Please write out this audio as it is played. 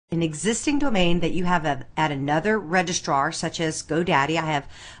an existing domain that you have at another registrar, such as GoDaddy. I have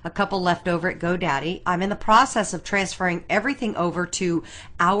a couple left over at GoDaddy. I'm in the process of transferring everything over to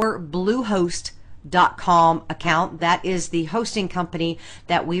our Bluehost.com account. That is the hosting company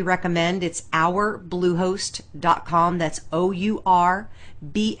that we recommend. It's ourbluehost.com. That's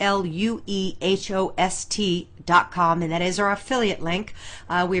ourbluehost.com, and that is our affiliate link.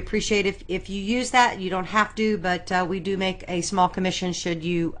 We appreciate if you use that. You don't have to, but we do make a small commission should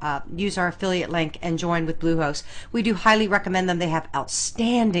you use our affiliate link and join with Bluehost. We do highly recommend them. They have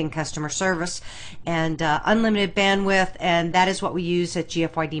outstanding customer service and unlimited bandwidth, and that is what we use at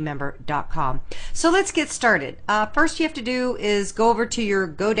gfydmember.com. So let's get started. First you have to do is go over to your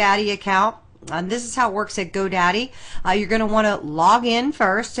GoDaddy account. This is how it works at GoDaddy. You're going to want to log in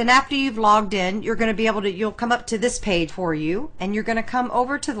first, and after you've logged in, you're going to be able to, you'll come up to this page for you, and you're going to come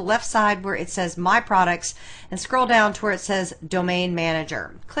over to the left side where it says My Products and scroll down to where it says Domain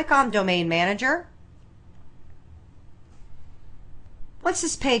Manager. Click on Domain Manager. Once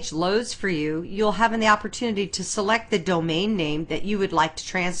this page loads for you, you'll have the opportunity to select the domain name that you would like to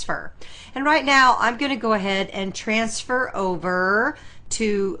transfer. And right now, I'm going to go ahead and transfer over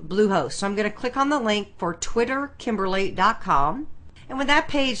to Bluehost. So I'm going to click on the link for twitterkimberly.com. And when that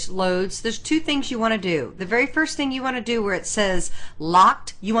page loads, there's two things you want to do. The very first thing you want to do where it says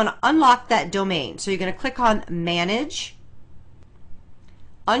locked, you want to unlock that domain. So you're going to click on Manage,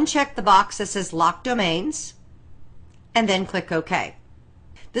 uncheck the box that says Lock Domains, and then click OK.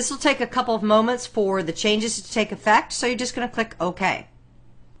 This will take a couple of moments for the changes to take effect, so you're just going to click OK.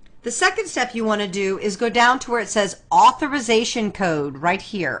 The second step you want to do is go down to where it says authorization code right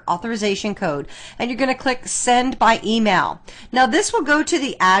here, authorization code, and you're going to click send by email. Now this will go to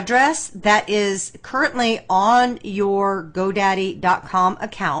the address that is currently on your GoDaddy.com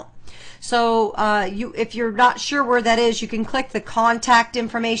account. So if you're not sure where that is, you can click the contact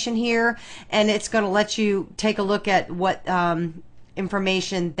information here, and it's going to let you take a look at what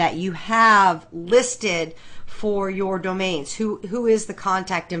information that you have listed for your domains. Who is the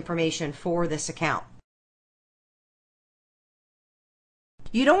contact information for this account?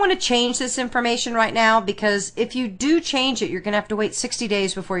 You don't want to change this information right now, because if you do change it, you're going to have to wait 60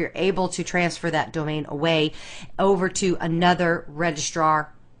 days before you're able to transfer that domain away over to another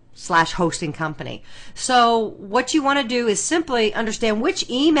registrar / hosting company. So what you want to do is simply understand which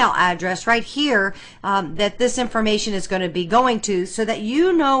email address right here that this information is going to be going to, so that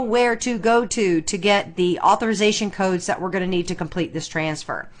you know where to go to get the authorization codes that we're going to need to complete this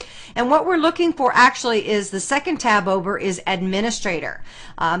transfer. And what we're looking for actually is the second tab over is administrator.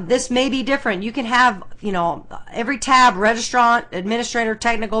 This may be different. You can have, every tab, registrant, administrator,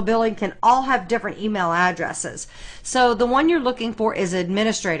 technical, billing, can all have different email addresses. So the one you're looking for is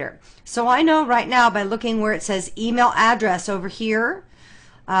administrator. So I know right now by looking where it says email address over here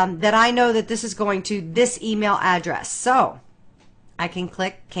that I know that this is going to this email address. So I can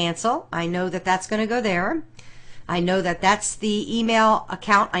click cancel. I know that that's going to go there. I know that that's the email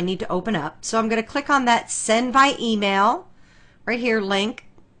account I need to open up. So I'm going to click on that send by email right here link,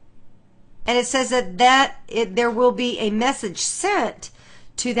 and it says that there will be a message sent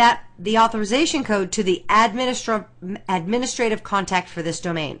to the authorization code to the administrative contact for this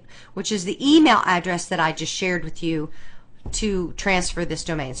domain, which is the email address that I just shared with you to transfer this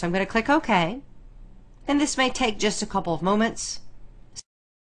domain. So I'm going to click OK, and this may take just a couple of moments.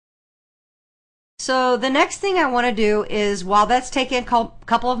 So the next thing I want to do is, while that's taking a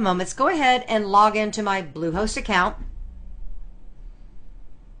couple of moments, go ahead and log into my Bluehost account,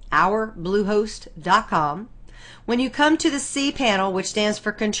 ourbluehost.com. When you come to the C panel, which stands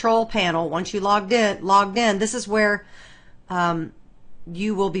for Control Panel, once you logged in, this is where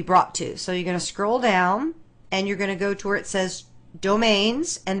you will be brought to. So you're going to scroll down, and you're going to go to where it says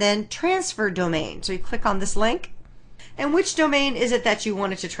Domains, and then Transfer Domain. So you click on this link. And which domain is it that you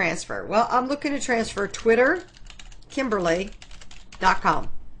wanted to transfer? Well, I'm looking to transfer twitterkimberly.com.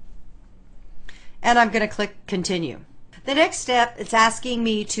 And I'm going to click Continue. The next step, it's asking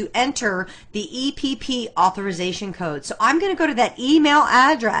me to enter the EPP authorization code. So I'm going to go to that email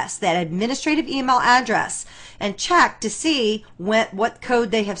address, that administrative email address, and check to see what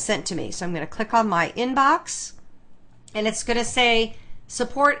code they have sent to me. So I'm going to click on my inbox, and it's going to say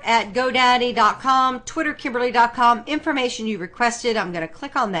support@godaddy.com, twitterkimberly.com, information you requested. I'm going to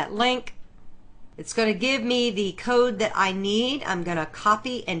click on that link. It's going to give me the code that I need. I'm going to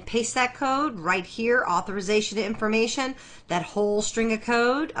copy and paste that code right here, authorization information, that whole string of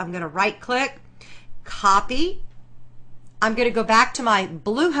code. I'm going to right click, copy. I'm going to go back to my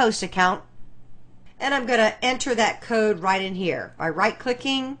Bluehost account, and I'm going to enter that code right in here by right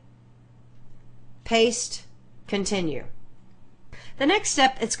clicking, paste, continue. The next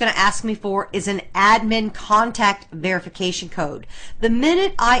step it's going to ask me for is an admin contact verification code. The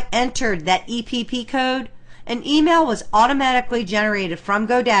minute I entered that EPP code, an email was automatically generated from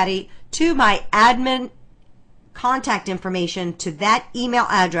GoDaddy to my admin contact information to that email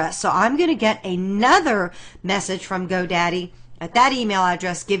address. So I'm going to get another message from GoDaddy at that email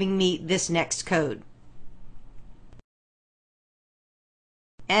address giving me this next code.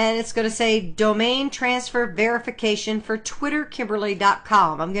 And it's going to say domain transfer verification for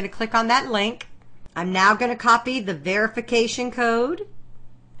twitterkimberly.com. I'm going to click on that link. I'm now going to copy the verification code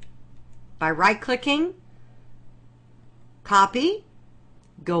by right-clicking, copy,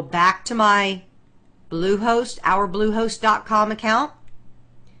 go back to my Bluehost, our Bluehost.com account,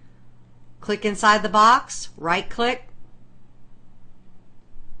 click inside the box, right-click,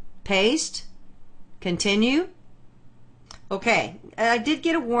 paste, continue. Okay, I did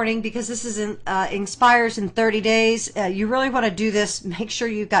get a warning because this is expires in 30 days. You really want to do this. Make sure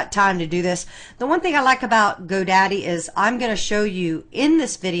you've got time to do this. The one thing I like about GoDaddy is I'm going to show you in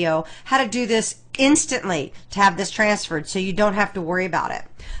this video how to do this instantly to have this transferred so you don't have to worry about it.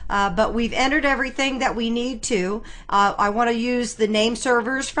 But we've entered everything that we need to. I want to use the name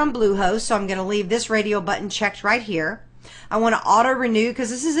servers from Bluehost, so I'm going to leave this radio button checked right here. I want to auto renew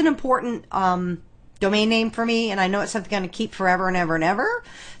because this is an important domain name for me, and I know it's something I'm going to keep forever and ever and ever.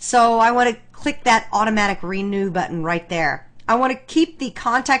 So I want to click that automatic renew button right there. I want to keep the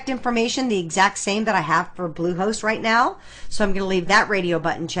contact information the exact same that I have for Bluehost right now. So I'm going to leave that radio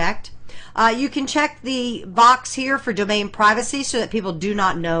button checked. You can check the box here for domain privacy so that people do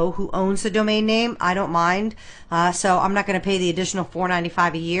not know who owns the domain name. I don't mind. So I'm not going to pay the additional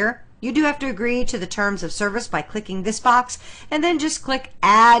 $4.95 a year. You do have to agree to the terms of service by clicking this box and then just click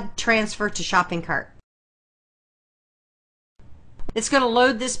Add Transfer to Shopping Cart. It's going to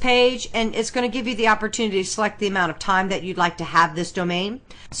load this page and it's going to give you the opportunity to select the amount of time that you'd like to have this domain.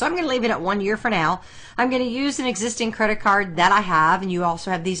 So I'm going to leave it at 1 year for now. I'm going to use an existing credit card that I have, and you also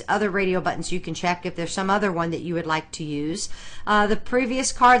have these other radio buttons you can check if there's some other one that you would like to use. The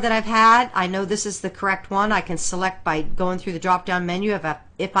previous card that I've had, I know this is the correct one. I can select by going through the drop down menu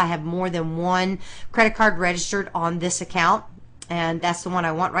if I have more than one credit card registered on this account. And that's the one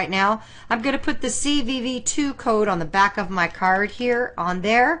I want right now. I'm going to put the CVV2 code on the back of my card here on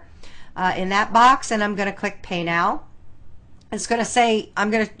there in that box, and I'm going to click Pay Now. It's going to say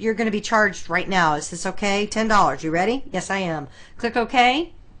you're going to be charged right now. Is this okay? $10. You ready? Yes, I am. Click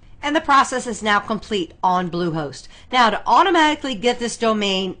OK. And the process is now complete on Bluehost. Now, to automatically get this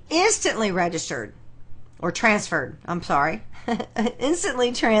domain instantly registered or transferred, I'm sorry,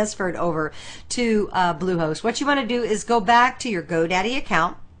 instantly transferred over to Bluehost, what you want to do is go back to your GoDaddy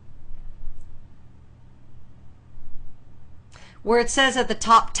account where it says at the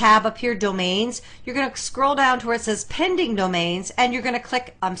top tab up here, domains. You're going to scroll down to where it says pending domains, and you're going to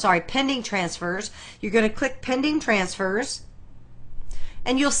click, pending transfers. You're going to click pending transfers,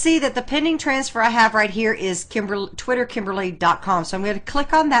 and you'll see that the pending transfer I have right here is twitterkimberly.com. So I'm going to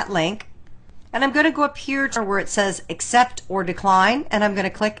click on that link, and I'm going to go up here to where it says accept or decline, and I'm going to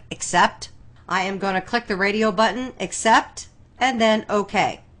click accept. I am going to click the radio button, accept, and then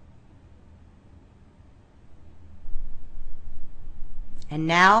OK. And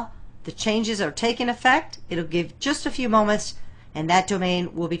now the changes are taking effect. It'll give just a few moments and that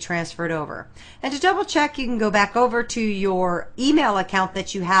domain will be transferred over. And to double check, you can go back over to your email account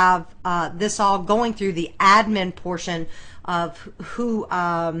that you have this all going through the admin portion of who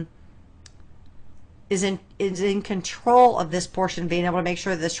is in control of this portion, being able to make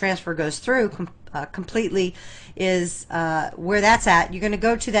sure that this transfer goes through completely is where that's at. You're going to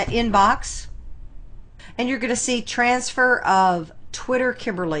go to that inbox and you're going to see transfer of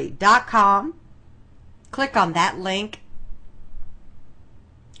twitterkimberly.com. Click on that link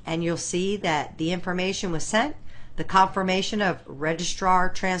and you'll see that the information was sent. The confirmation of registrar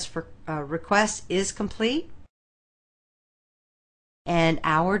transfer request is complete, and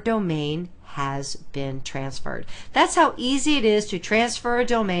our domain has been transferred. That's how easy it is to transfer a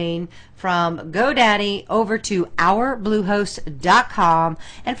domain from GoDaddy over to ourbluehost.com.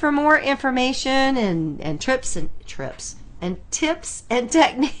 And for more information and tips and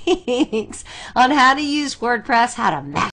techniques on how to use WordPress, how to